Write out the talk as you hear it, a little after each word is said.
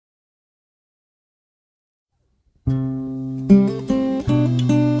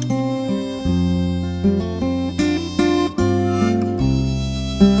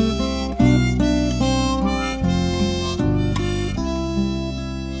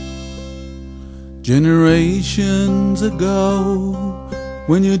Generations ago,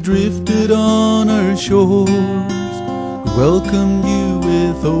 when you drifted on our shores, we welcomed you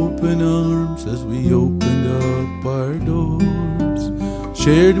with open arms as we opened up our doors.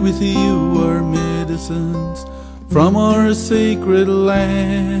 Shared with you our medicines from our sacred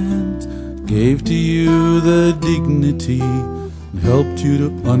land, gave to you the dignity and helped you to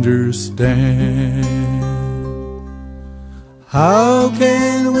understand. How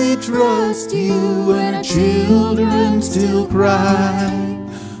can we trust you when our children still cry?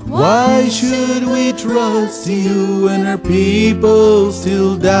 Why should we trust you when our people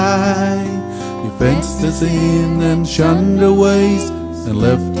still die? You fenced us in and shunned our ways and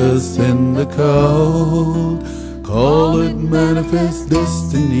left us in the cold. Call it manifest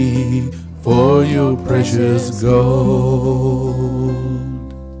destiny for your precious gold.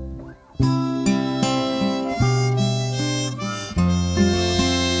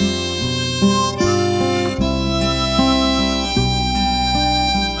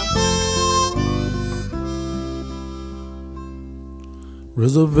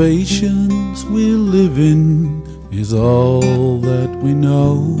 Reservations we live in is all that we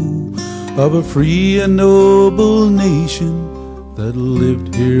know of a free and noble nation that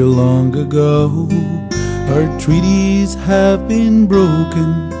lived here long ago. Our treaties have been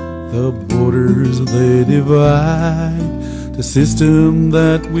broken, the borders they divide. The system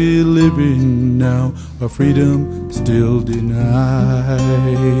that we live in now, our freedom still denied.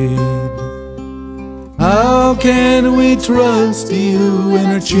 How can we trust you when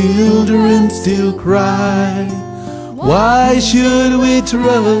our children still cry? Why should we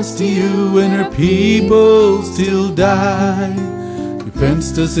trust you when our people still die? You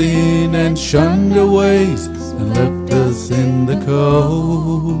fenced us in and shunned our ways and left us in the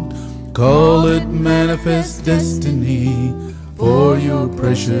cold. Call it manifest destiny for your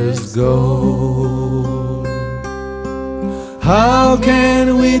precious gold. How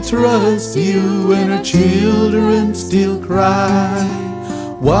can we trust you when our children still cry?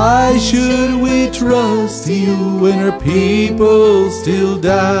 Why should we trust you when our people still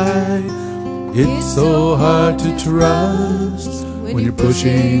die? It's so hard to trust when you're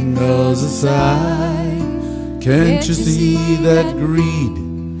pushing us aside. Can't you see that greed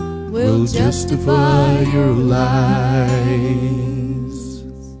will justify your lies?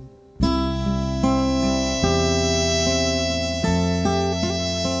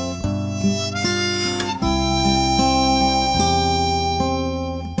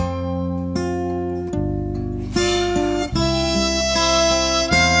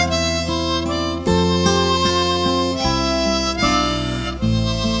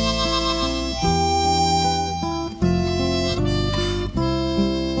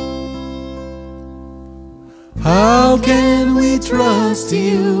 How can we trust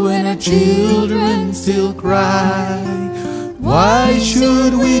you when our children still cry? Why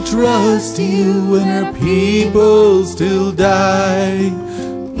should we trust you when our people still die?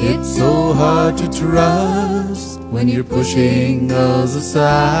 It's so hard to trust when you're pushing us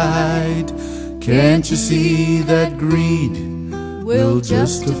aside. Can't you see that greed will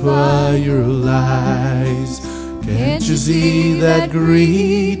justify your lies? Can't you see that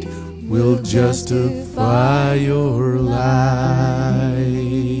greed will justify your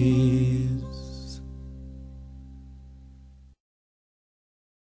life?